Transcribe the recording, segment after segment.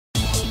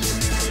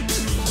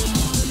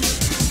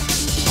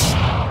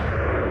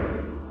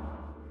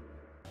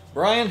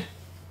Brian?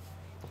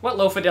 What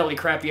low-fidelity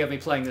crap you have me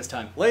playing this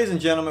time? Ladies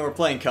and gentlemen, we're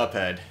playing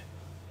Cuphead.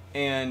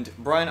 And,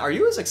 Brian, are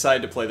you as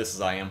excited to play this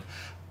as I am?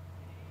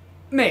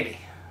 Maybe.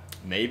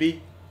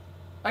 Maybe?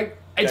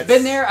 It's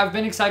been there, I've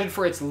been excited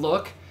for its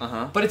look,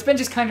 Uh-huh. but it's been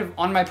just kind of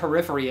on my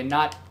periphery and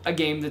not a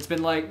game that's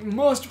been like,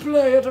 must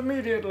play it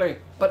immediately.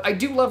 But I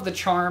do love the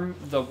charm,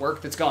 the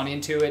work that's gone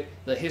into it,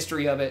 the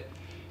history of it.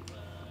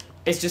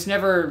 It's just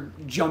never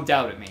jumped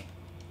out at me.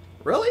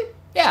 Really?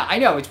 Yeah, I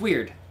know, it's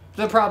weird.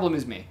 The problem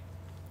is me.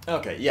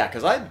 Okay, yeah,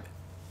 because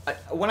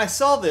when I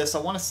saw this, I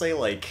want to say,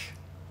 like,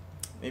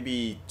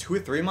 maybe 2 or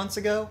 3 months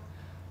ago,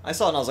 I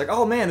saw it and I was like,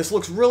 oh man, this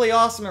looks really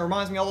awesome. It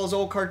reminds me of all those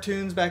old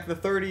cartoons back in the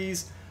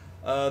 30s.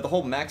 The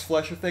whole Max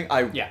Fleischer thing.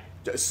 Yeah.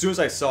 As soon as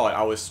I saw it,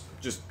 I was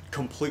just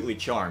completely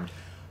charmed.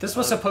 This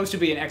was supposed to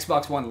be an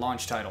Xbox One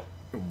launch title.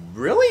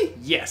 Really?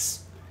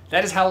 Yes.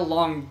 That is how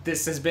long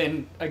this has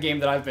been a game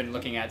that I've been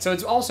looking at. So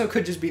it also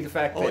could just be the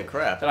fact Holy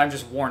crap. that I'm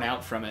just worn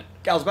out from it.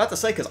 I was about to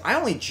say, because I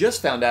only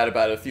just found out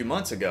about it a few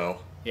months ago.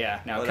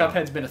 Yeah, now But,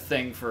 Cuphead's been a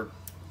thing for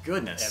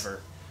Goodness.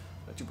 ever.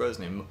 Two brothers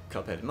named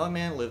Cuphead and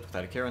Mugman lived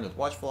without a care under the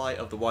watchful eye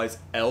of the wise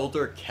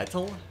Elder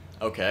Kettle.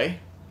 Okay.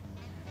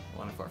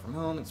 Wandered far from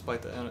home, and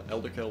despite the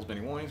Elder Kettle's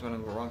many warnings, went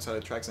on the wrong side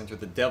of the tracks and entered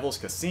the Devil's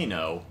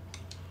Casino.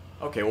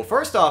 Okay, well,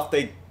 first off,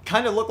 they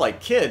kind of look like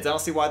kids. I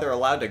don't see why they're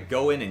allowed to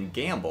go in and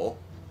gamble.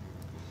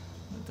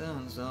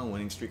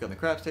 Winning streak on the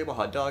craps table,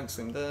 hot dogs,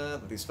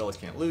 these fellas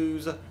can't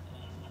lose. Nice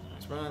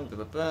run,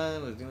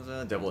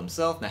 devil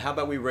himself. Now, how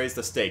about we raise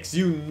the stakes?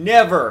 You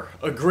never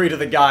agree to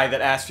the guy that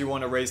asks you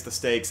want to raise the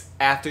stakes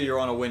after you're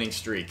on a winning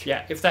streak.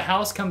 Yeah, if the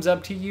house comes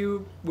up to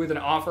you with an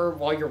offer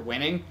while you're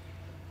winning,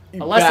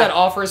 unless that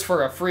offer is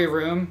for a free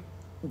room,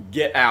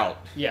 get out.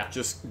 Yeah.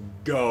 Just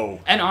go.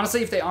 And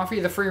honestly, if they offer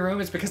you the free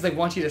room, it's because they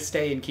want you to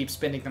stay and keep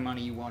spending the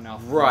money you won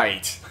off.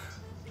 Right.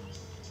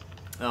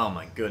 Oh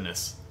my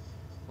goodness.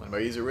 One of our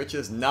user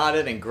riches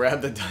nodded and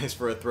grabbed the dice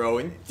for a throw.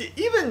 And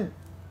even,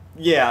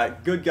 yeah,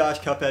 good gosh,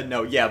 Cuphead,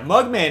 no. Yeah,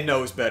 Mugman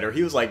knows better.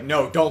 He was like,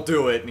 no, don't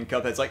do it. And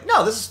Cuphead's like,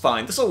 no, this is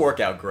fine. This will work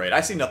out great.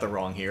 I see nothing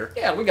wrong here.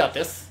 Yeah, we got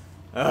this.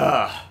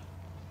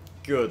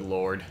 Good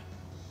lord.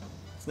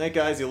 Snake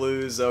Eyes, you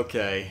lose.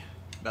 Okay.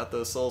 About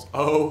those souls.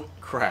 Oh,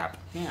 crap.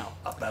 Now,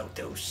 about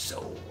those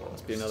souls.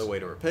 Must be another way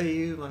to repay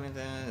you.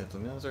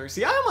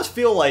 See, I almost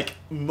feel like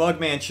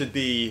Mugman should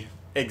be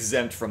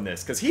exempt from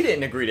this, because he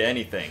didn't agree to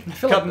anything. I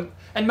feel like,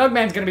 and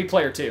Mugman's going to be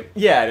player 2.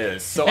 Yeah, it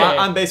is. So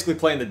I'm basically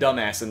playing the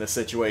dumbass in this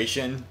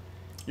situation.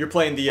 You're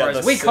playing the... Or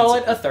as we call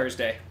it, a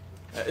Thursday.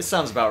 It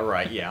sounds about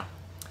right, yeah.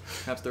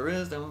 Perhaps there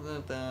is... I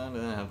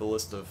have the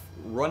list of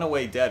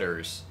runaway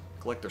debtors.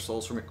 Collect their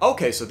souls from me.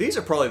 Okay, so these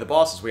are probably the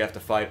bosses we have to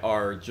fight,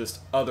 are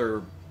just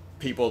other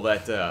people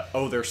that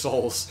owe their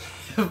souls.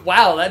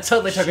 Wow, that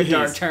totally took a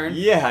dark turn.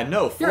 Yeah,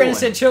 no, fooling. You're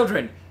innocent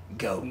children.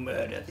 Go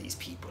murder these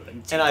people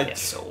and take their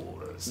souls.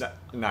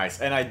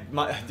 Nice. And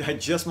I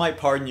just might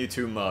pardon you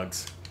 2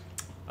 mugs.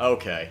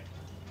 Okay.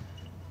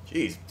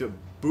 Jeez,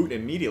 boot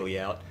immediately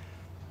out.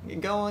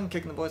 Get going,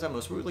 kicking the boys out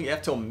most rudely. You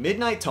have till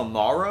midnight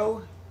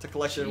tomorrow to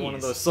collect one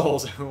of those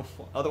souls.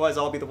 Otherwise,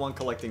 I'll be the one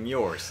collecting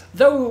yours.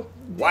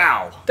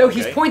 Wow.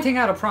 He's pointing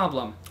out a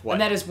problem. What?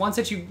 And that is once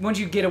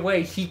you get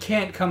away, he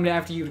can't come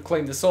after you to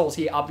claim the souls.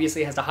 He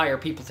obviously has to hire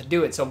people to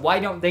do it. So why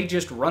don't they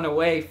just run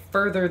away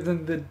further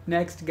than the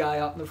next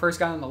guy, the first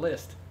guy on the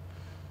list?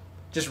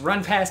 Just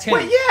run past him.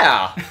 Well,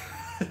 yeah.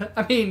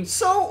 I mean,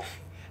 so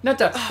not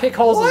to pick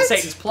holes in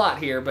Satan's plot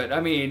here, but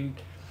I mean,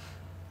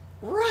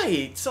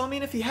 right. So I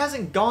mean, if he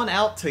hasn't gone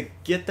out to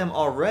get them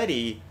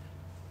already,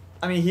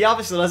 I mean, he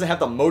obviously doesn't have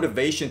the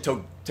motivation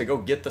to go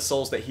get the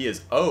souls that he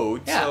is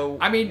owed. Yeah. So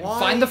I mean,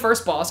 find the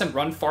first boss and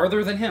run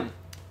farther than him.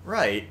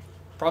 Right.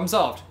 Problem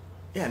solved.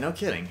 Yeah, no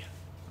kidding.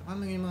 How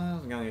many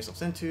miles getting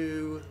yourselves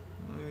into?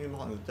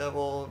 Belong to the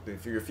devil.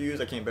 If you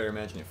refuse, I can't better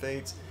imagine your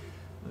fates.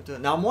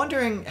 Now I'm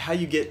wondering how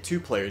you get 2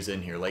 players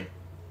in here. Like,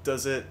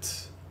 does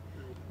it?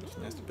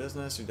 Nasty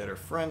business. Your debtor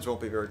friends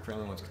won't be very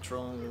friendly once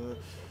controlling.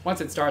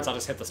 Once it starts, I'll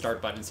just hit the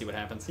start button and see what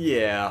happens.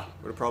 Yeah,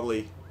 would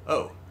probably.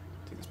 Oh,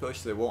 take this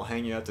potion. They won't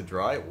hang you out to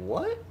dry.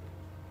 What?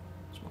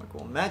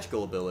 Cool.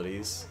 Magical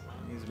abilities.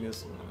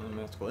 Use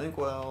magical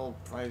inkwell.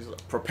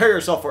 Prepare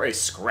yourself for a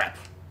scrap.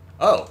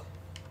 Oh.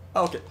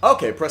 Okay.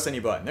 Okay. Press any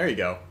button. There you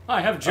go.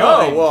 I have joined.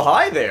 Oh well.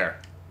 Hi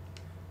there.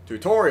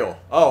 Tutorial.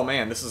 Oh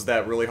man, this is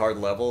that really hard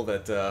level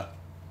that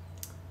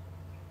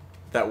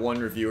that one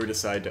reviewer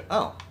decided to.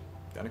 Oh,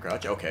 down to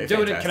crouch. Okay.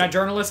 Do it. Can I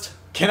journalist?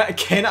 Can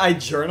I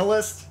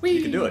journalist? Whee!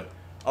 You can do it.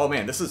 Oh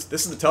man, this is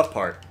the tough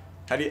part.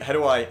 How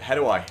do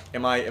I?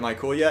 Am I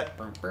cool yet?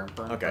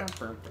 Okay.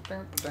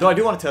 Though I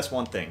do want to test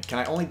one thing. Can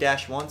I only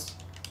dash once?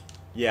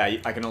 Yeah,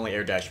 I can only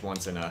air dash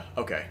once in a.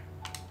 Okay.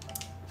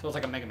 So it's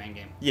like a Mega Man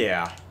game.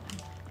 Yeah.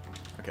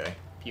 Okay.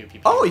 Pew,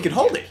 pew, pew, oh, you can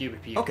hold it. Pew, pew,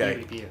 pew, okay.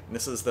 Pew, pew, pew. And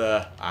this is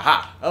the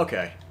aha.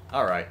 Okay.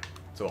 All right.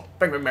 So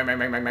bang bang bang bang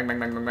bang bang bang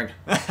bang bang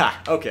bang.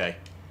 Okay.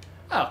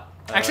 Oh,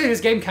 actually, this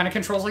game kind of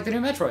controls like the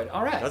new Metroid.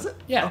 All right. Does it?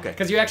 Yeah. Okay.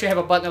 Because you actually have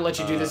a button that lets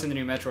you do this in the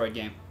new Metroid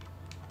game.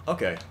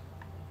 Okay.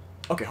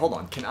 Okay, hold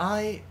on. Can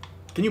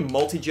you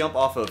multi-jump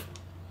off of...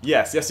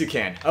 Yes, you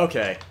can.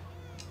 Okay.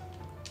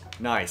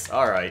 Nice.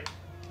 All right.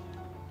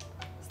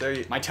 So there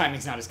you. My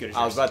timing's not as good as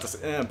yours. I was about to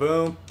say,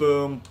 boom,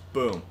 boom,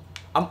 boom.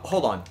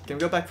 Hold on. Can we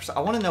go back for?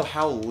 I want to know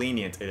how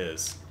lenient it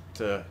is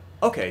to.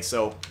 Okay,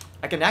 so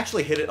I can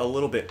actually hit it a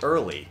little bit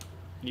early.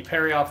 You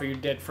parry off of your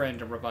dead friend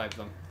to revive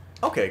them.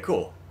 Okay,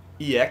 cool.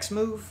 EX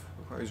move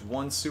requires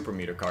 1 super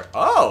meter card.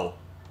 Oh!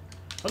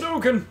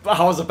 Hadouken!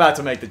 I was about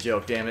to make the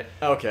joke, damn it.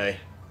 Okay.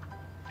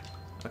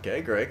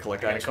 Okay, great.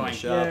 Collect items from the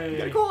shop. Yay. You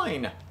get a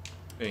coin!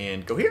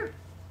 And go here.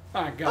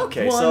 I got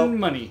Okay, one so-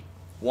 money.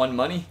 1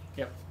 money?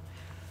 Yep.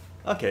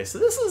 Okay, so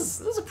this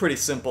is a pretty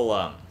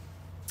simple,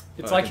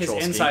 It's like his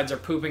control scheme. insides are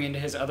pooping into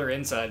his other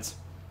insides.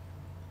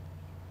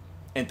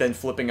 And then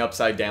flipping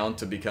upside down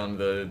to become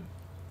the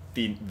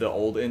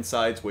old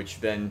insides, which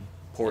then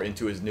pour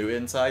into his new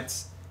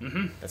insides.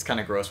 Mm-hmm. That's kind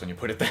of gross when you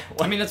put it that way.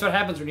 I mean, that's what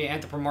happens when you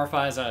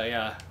anthropomorphize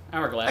a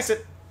hourglass.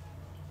 Exit.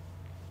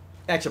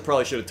 Actually, I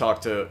probably should have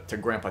talked to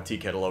Grandpa Tea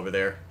Kettle over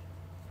there.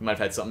 He might have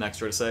had something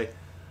extra to say.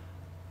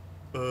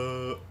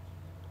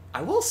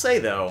 I will say,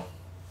 though,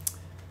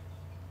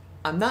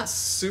 I'm not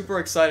super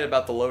excited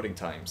about the loading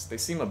times. They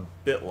seem a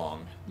bit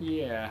long.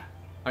 Yeah.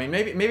 I mean,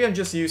 maybe I'm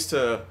just used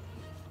to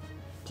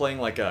playing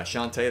like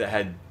Shantae that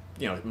had,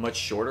 you know, much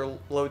shorter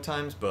load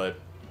times, but...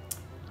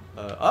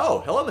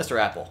 oh, hello, Mr.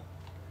 Apple.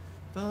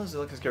 Oh, so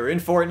look, we're in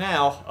for it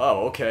now.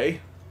 Oh,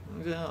 okay.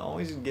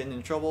 Always getting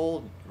in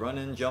trouble,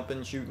 running,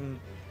 jumping,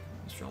 shooting,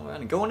 strolling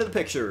around, and going to the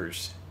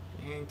pictures.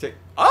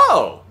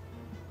 Oh!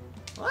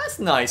 Well, that's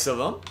nice of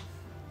him.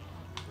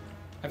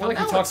 I feel like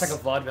he talks like a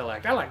vaudeville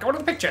act. I like going to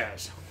the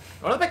pictures.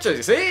 Go to the pictures,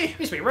 you see?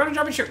 Used to be running,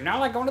 jumping, shooting. Now I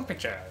like going to the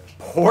pictures.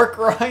 Pork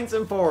Rinds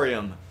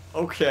Emporium.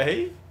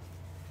 Okay.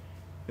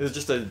 Is it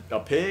just a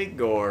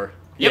pig, or...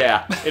 Yep.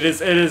 Yeah, it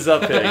is a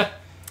pig.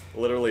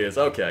 Literally is.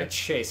 Okay. A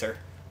chaser.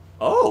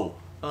 Oh!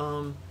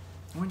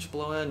 Orange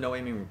blowout, no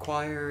aiming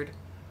required.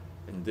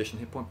 In addition,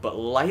 hit point, but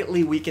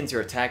lightly weakens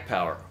your attack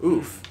power.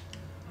 Oof.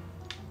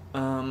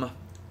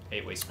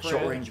 8-way spread.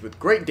 Short range with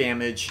great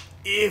damage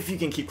if you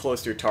can keep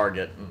close to your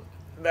target.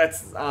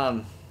 That's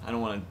I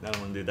don't want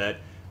to do that.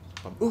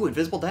 Ooh,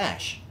 invisible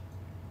dash.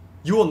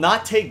 You will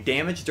not take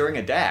damage during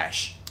a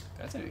dash.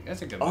 That's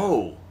a good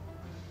Oh.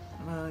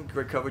 move.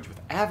 Great coverage with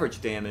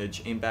average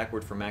damage. Aim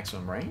backward for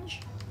maximum range.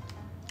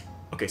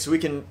 Okay, so we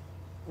can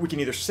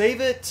either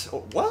save it.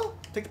 Or, well,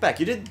 take it back.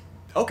 You did.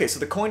 Okay, so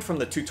the coin from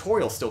the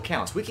tutorial still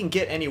counts. We can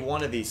get any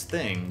one of these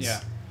things.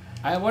 Yeah.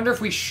 I wonder if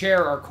we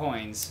share our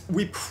coins.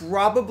 We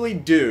probably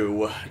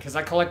do. Because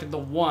I collected the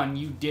 1,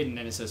 you didn't,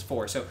 and it says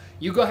 4. So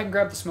you go ahead and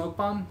grab the smoke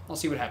bomb. I'll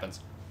see what happens.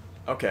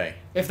 Okay.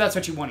 If that's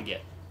what you want to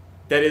get.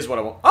 That is what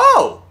I want.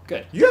 Oh!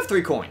 Good. You have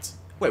 3 coins.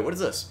 Wait, what is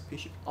this?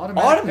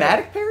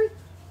 Automatic parry?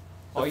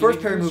 All The you first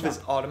need to parry do move is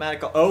is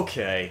automatic.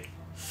 Okay.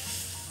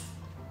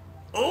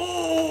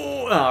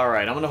 Oh!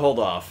 Alright, I'm gonna hold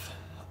off.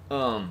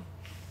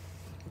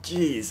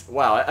 Jeez.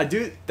 Wow, I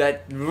do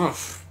that...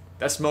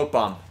 That smoke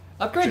bomb.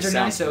 Upgrades just are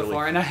nice sounds so really-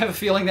 far, and I have a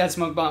feeling that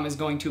smoke bomb is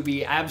going to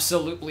be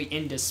absolutely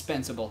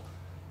indispensable.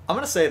 I'm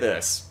gonna say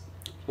this.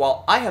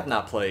 While I have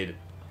not played...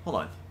 Hold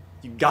on.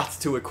 You got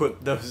to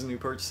equip those new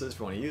purchases if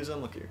you want to use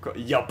them. Look at your...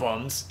 Ya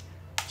bums.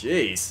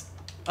 Jeez.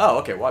 Oh,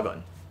 okay, Y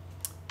button.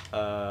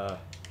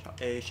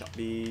 Shop A, shop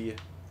B...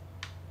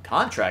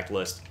 Contract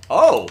list.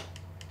 Oh!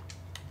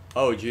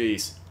 Oh,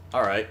 jeez.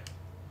 Alright.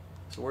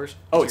 So where's...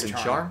 Oh, it's in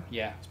charm?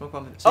 Yeah. Smoke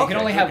bomb. So you can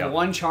Okay, only here we have go.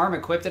 1 charm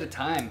equipped at a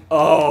time.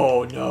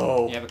 Oh,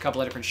 no. You have a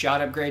couple of different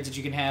shot upgrades that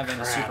you can have and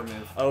a super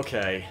move.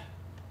 Okay.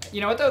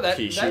 You know what, though? That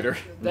Key shooter.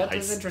 That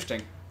Nice. is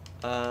interesting.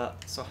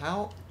 So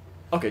how...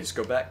 Okay, just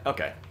go back.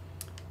 Okay.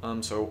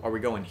 So are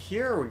we going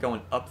here or are we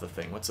going up the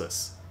thing? What's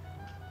this?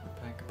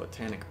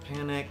 Botanic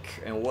Panic.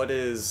 And what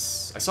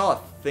is... I saw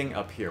a thing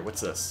up here. What's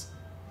this?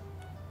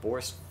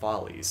 Forest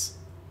Follies.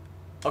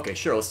 Okay,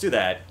 sure, let's do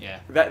that. Yeah.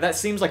 That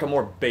seems like a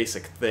more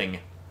basic thing.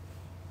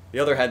 The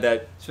other had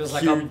that This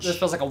huge...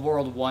 feels like a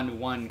World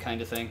 1-1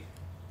 kind of thing.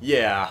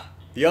 Yeah.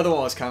 The other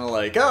one was kind of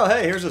like, oh,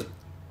 hey, here's this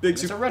big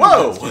It's a super... running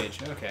Whoa!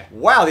 stage. Okay.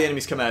 Wow, the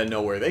enemies come out of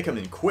nowhere. They come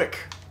in quick.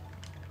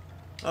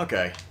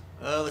 Okay.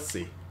 Let's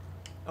see.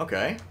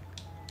 Okay.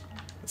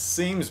 It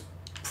seems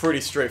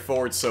pretty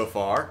straightforward so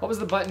far. What was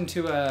the button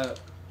to,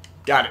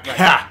 Got it. Right.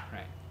 Ha!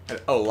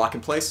 Right. Oh, lock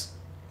in place?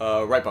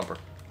 Right bumper.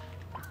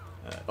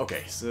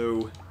 Okay,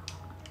 so...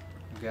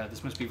 Oh god,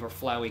 this must be where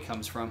Flowey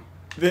comes from.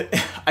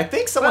 I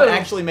think someone Whoa.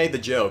 actually made the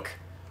joke.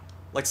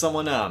 Like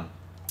someone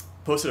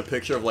posted a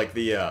picture of like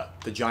the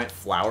giant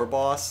flower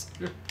boss.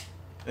 And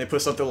they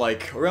put something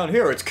like, around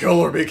here it's kill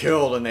or be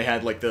killed, and they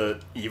had like the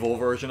evil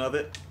version of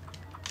it.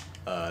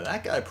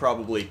 That guy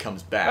probably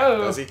comes back,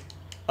 does he?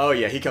 Oh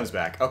yeah, he comes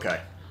back. Okay.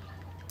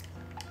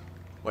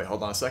 Wait,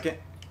 hold on a second.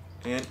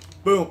 And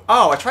boom.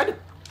 Oh, I tried to...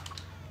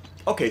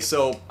 Okay,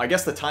 so I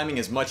guess the timing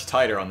is much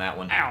tighter on that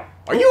one. Ow.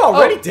 Are you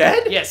already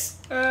dead? Yes.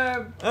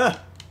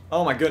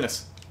 Oh my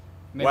goodness.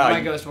 Maybe Wow, my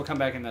you- ghost will come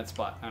back in that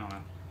spot. I don't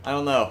know. I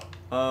don't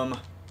know.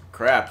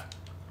 Crap.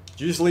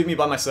 Did you just leave me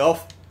by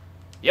myself?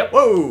 Yep.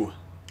 Whoa!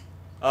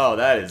 Oh,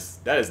 that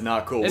is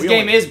not cool. This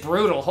game is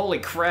brutal. Holy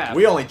crap.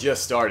 We only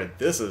just started.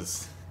 This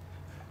is...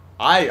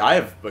 I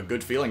have a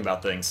good feeling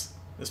about things.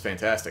 This is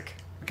fantastic.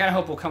 I kind of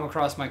hope we'll come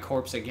across my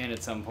corpse again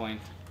at some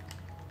point.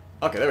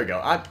 Okay, there we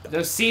go.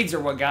 Those seeds are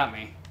what got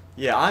me.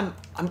 Yeah,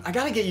 I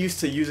gotta get used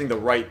to using the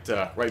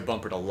right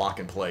bumper to lock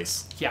in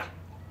place. Yeah.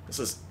 This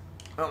is,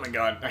 oh my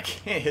god, I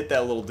can't hit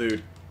that little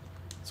dude.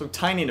 So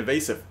tiny and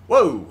evasive.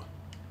 Whoa.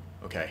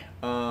 Okay.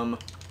 Oh,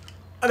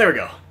 there we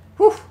go.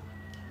 Whew.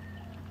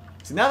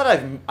 See, now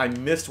that I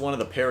missed one of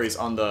the parries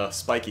on the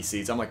spiky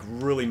seeds, I'm like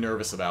really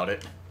nervous about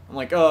it. I'm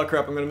like, oh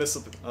crap, I'm gonna mess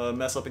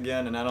up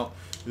again, and I don't.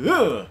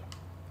 Ugh.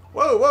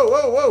 Whoa, whoa,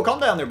 whoa, whoa!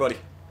 Calm down there, buddy.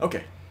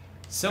 Okay.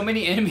 So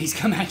many enemies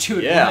come at you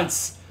at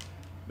once.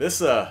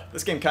 This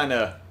game kind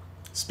of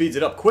speeds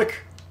it up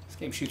quick. This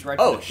game shoots right.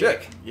 Oh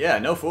shit! Yeah,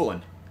 no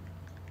fooling.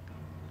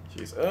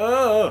 Jeez.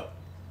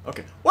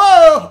 Okay.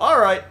 Whoa! All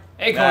right.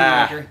 Acorn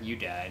Maker, you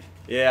died.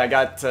 Yeah, I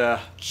got.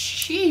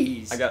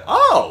 Jeez. I got.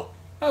 Oh.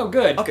 Oh,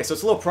 good. Okay, so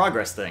it's a little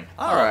progress thing.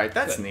 All right,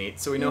 that's good. neat.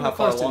 So we know how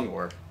far along we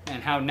were.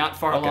 And how not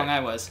far along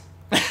I was.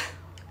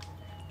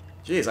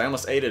 Jeez, I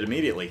almost ate it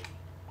immediately.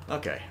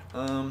 Okay.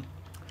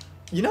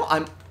 You know,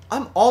 I'm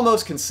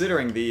almost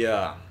considering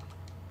the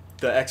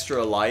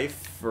extra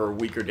life for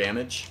weaker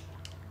damage.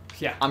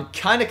 Yeah. I'm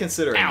kind of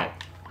considering it.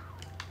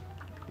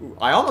 Ooh,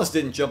 I almost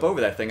didn't jump over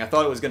that thing. I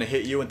thought it was gonna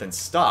hit you and then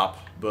stop,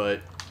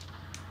 but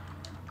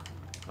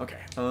okay.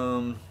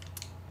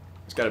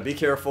 Just gotta be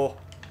careful.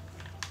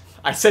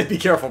 I said be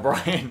careful,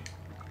 Brian.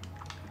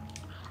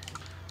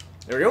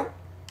 There we go.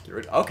 Get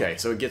rid. Okay,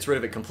 so it gets rid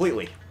of it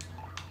completely.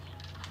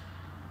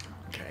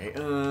 Okay.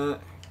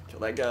 Kill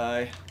that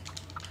guy.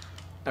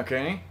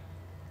 Okay.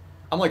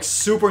 I'm like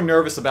super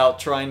nervous about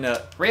trying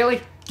to.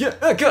 Really? Yeah.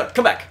 Good.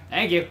 Come back.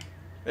 Thank you.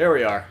 There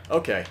we are.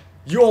 Okay.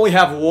 You only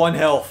have 1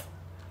 health.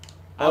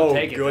 I'll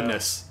take it,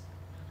 goodness.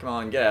 Come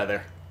on, get out of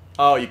there.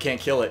 Oh, you can't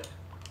kill it.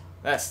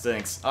 That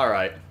stinks. All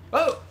right.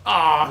 Oh.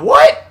 Ah.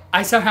 What?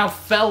 I somehow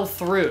fell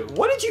through.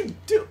 What did you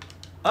do?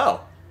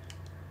 Oh.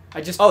 I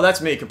just. Oh, that's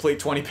me. Complete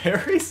 20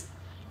 parries.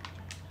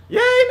 Yay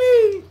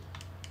me!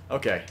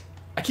 Okay.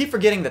 I keep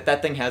forgetting that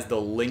that thing has the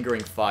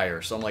lingering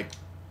fire, so I'm like,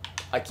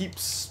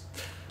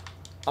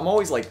 I'm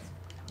always like,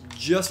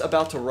 just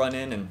about to run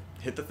in and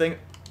hit the thing.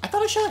 I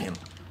thought I shot him.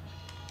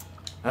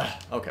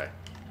 Okay.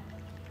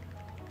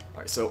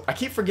 Alright, so I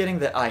keep forgetting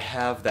that I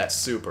have that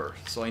super,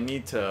 so I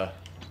need to...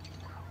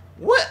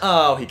 What?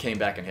 Oh, he came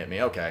back and hit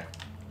me. Okay.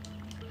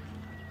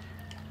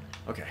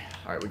 Okay.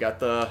 Alright, we got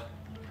the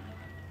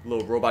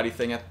little robot-y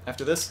thing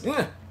after this.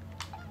 Yeah.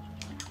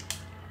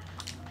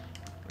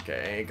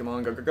 Okay, come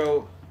on, go, go,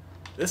 go.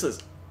 This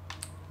is...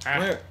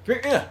 Come here. Come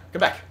here. Yeah, come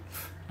back.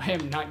 I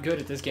am not good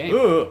at this game.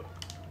 Ooh.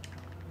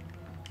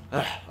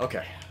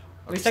 Okay.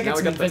 At least I get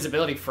some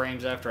invisibility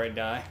frames after I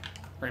die.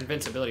 Or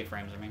invincibility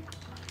frames, I mean.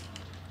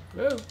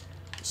 Woo.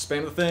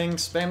 Spam the thing,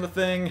 spam the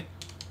thing.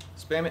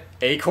 Spam it.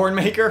 Acorn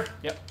Maker?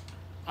 Yep.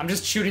 I'm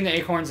just shooting the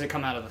acorns that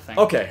come out of the thing.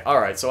 Okay,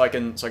 alright, so I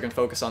can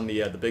focus on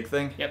the big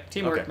thing? Yep,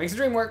 teamwork. Okay. Makes the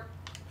dream work.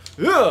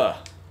 Ugh!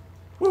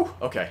 Woo,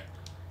 okay.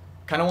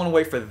 Kinda wanna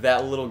wait for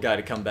that little guy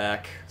to come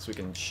back so we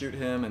can shoot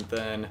him and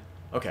then...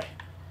 Okay.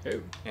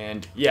 Ooh.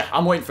 And yeah,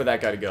 I'm waiting for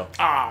that guy to go.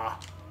 Ah!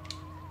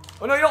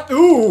 Oh no, you don't!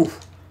 Ooh!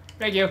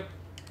 Thank you.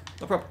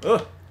 No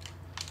problem.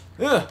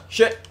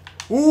 Shit!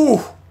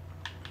 Ooh!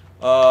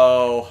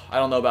 Oh, I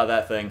don't know about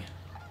that thing.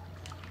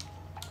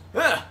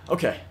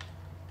 Okay.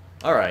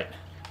 Alright.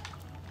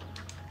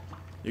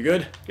 You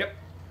good? Yep.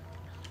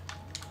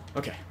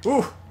 Okay.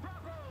 Ooh!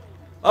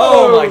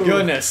 Oh my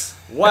goodness!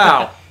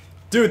 Wow!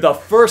 Dude, the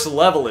first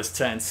level is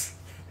tense.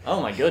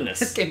 Oh my goodness.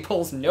 This game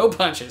pulls no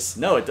punches.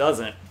 No, it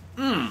doesn't.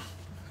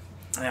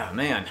 Ah,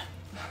 man.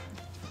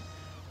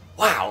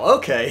 Wow,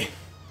 okay.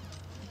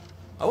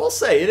 I will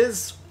say, it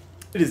is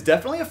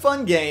definitely a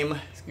fun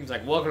game. This game's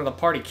like, welcome to the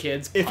party,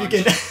 kids. If you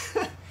can...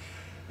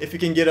 if you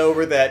can get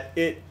over that,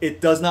 it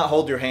does not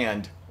hold your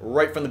hand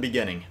right from the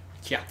beginning.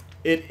 Yeah.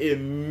 It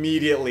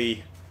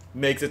immediately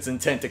makes its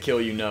intent to kill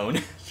you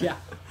known. Yeah.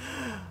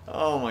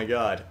 Oh my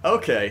god.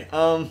 Okay.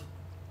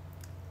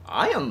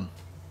 I am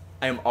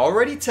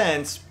already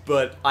tense,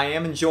 but I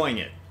am enjoying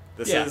it.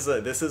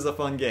 This is a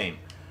fun game.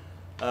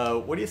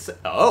 What do you say?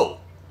 Oh,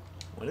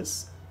 what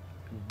is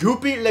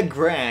Goopy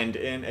Legrand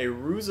in a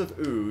ruse of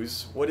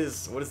ooze? What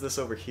is this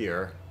over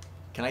here?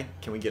 Can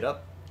we get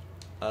up?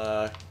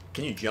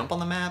 Can you jump on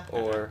the map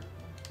or?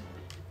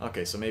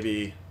 Okay, so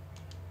maybe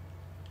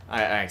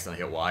I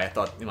accidentally hit Y. I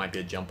thought it might be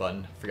a jump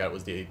button. Forgot it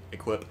was the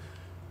equip.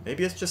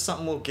 Maybe it's just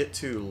something we'll get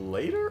to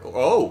later.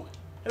 Oh,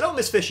 hello,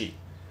 Miss Fishy.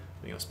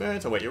 You know,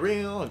 spirits, I'll wait you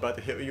real. I'm about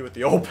to hit you with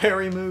the old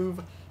parry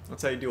move.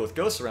 That's how you deal with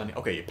ghosts around here.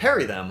 Okay, you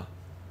parry them.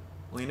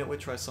 Well, you know what?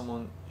 Try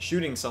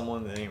shooting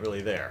someone that ain't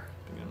really there.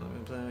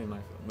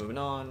 Moving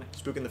on.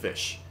 Spooking the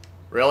fish.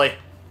 Really?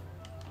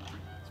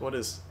 So what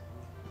is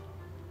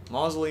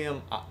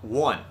Mausoleum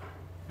 1?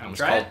 I'm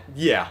try it?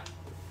 Yeah.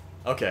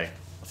 Okay.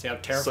 Let's see how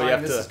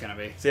terrifying this is gonna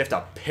be. So you have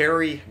to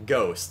parry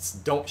ghosts.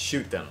 Don't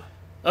shoot them.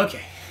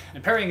 Okay.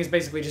 And parrying is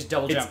basically just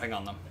double jumping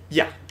on them.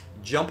 Yeah.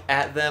 Jump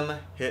at them,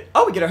 hit...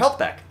 Oh, we get our health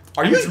back.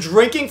 Are you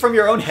drinking from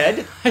your own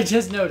head? I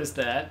just noticed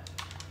that.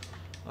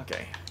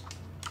 Okay.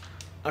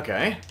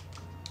 Okay.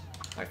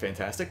 Alright,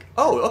 fantastic.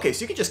 Oh, okay,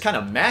 so you can just kind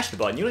of mash the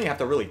button. You don't even have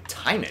to really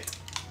time it.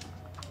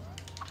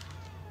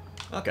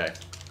 Okay.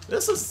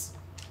 This is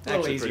A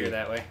little actually easier pretty...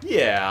 that way.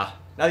 Yeah.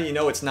 Now that you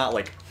know it's not,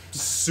 like,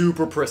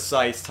 super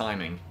precise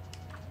timing.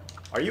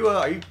 Are you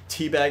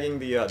teabagging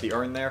the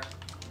urn there?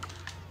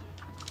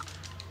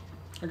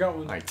 I got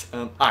one.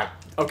 Alright.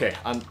 Okay,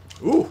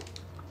 ooh!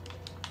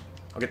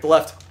 I'll get the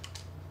left.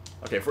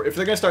 Okay, if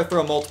they're gonna start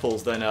throwing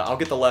multiples, then I'll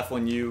get the left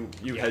when you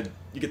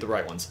get the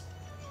right ones.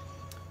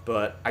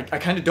 But I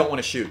kind of don't want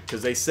to shoot,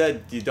 because they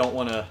said you don't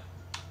want to,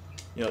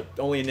 you know,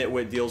 only a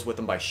nitwit deals with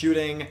them by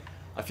shooting.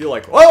 I feel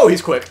like, whoa,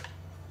 he's quick!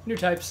 New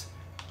types.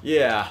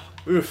 Yeah,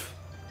 oof.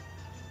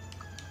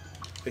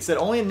 They said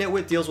only a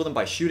nitwit deals with them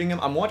by shooting him.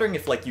 I'm wondering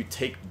if, like, you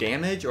take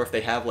damage, or if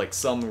they have, like,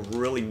 some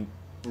really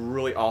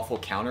awful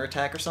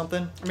counterattack or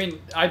something. I mean,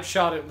 I've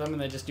shot at them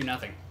and they just do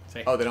nothing.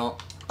 See? Oh, they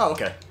don't? Oh,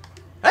 okay.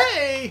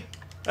 Hey!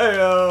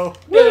 Heyo!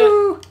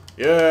 Woo!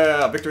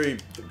 Yeah, victory.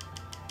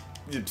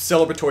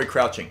 Celebratory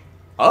crouching.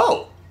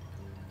 Oh!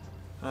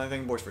 I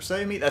thank boys for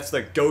saving me. That's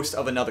the ghost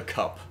of another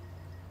cup.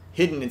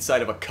 Hidden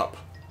inside of a cup.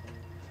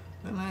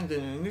 And I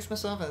didn't introduce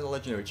myself as a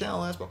legendary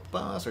chalice,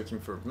 searching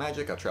for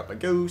magic, I'll trap by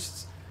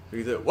ghosts.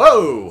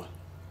 Whoa!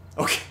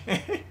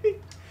 Okay.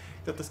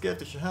 Got this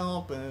gift, it should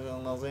help, and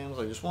on museums,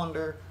 I just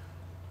wonder.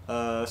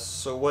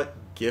 So what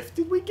gift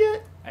did we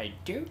get? I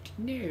don't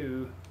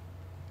know.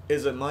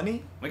 Is it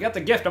money? We got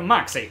the gift of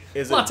Moxie.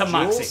 Is Lots it of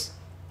jewels? Moxie.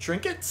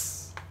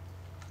 Trinkets?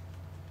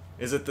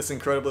 Is it this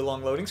incredibly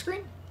long loading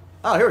screen?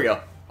 Oh, here we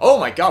go. Oh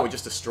my god, we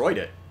just destroyed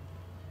it.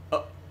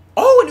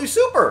 Oh, a new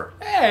super!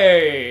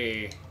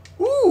 Hey!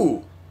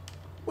 Ooh!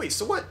 Wait,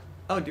 so what?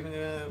 Oh,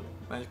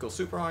 magical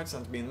super hearts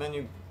have to be in the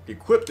menu.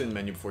 Equipped in the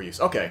menu before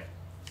use. Okay.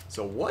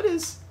 So what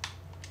is...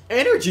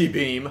 Energy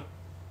beam?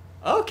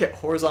 Okay,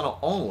 horizontal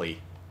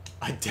only.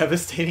 A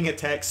devastating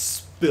attack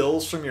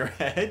spills from your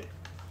head?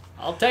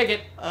 I'll take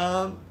it.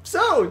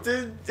 So,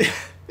 did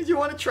you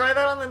want to try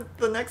that on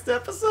the next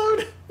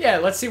episode? Yeah,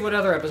 let's see what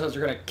other episodes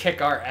are gonna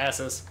kick our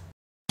asses.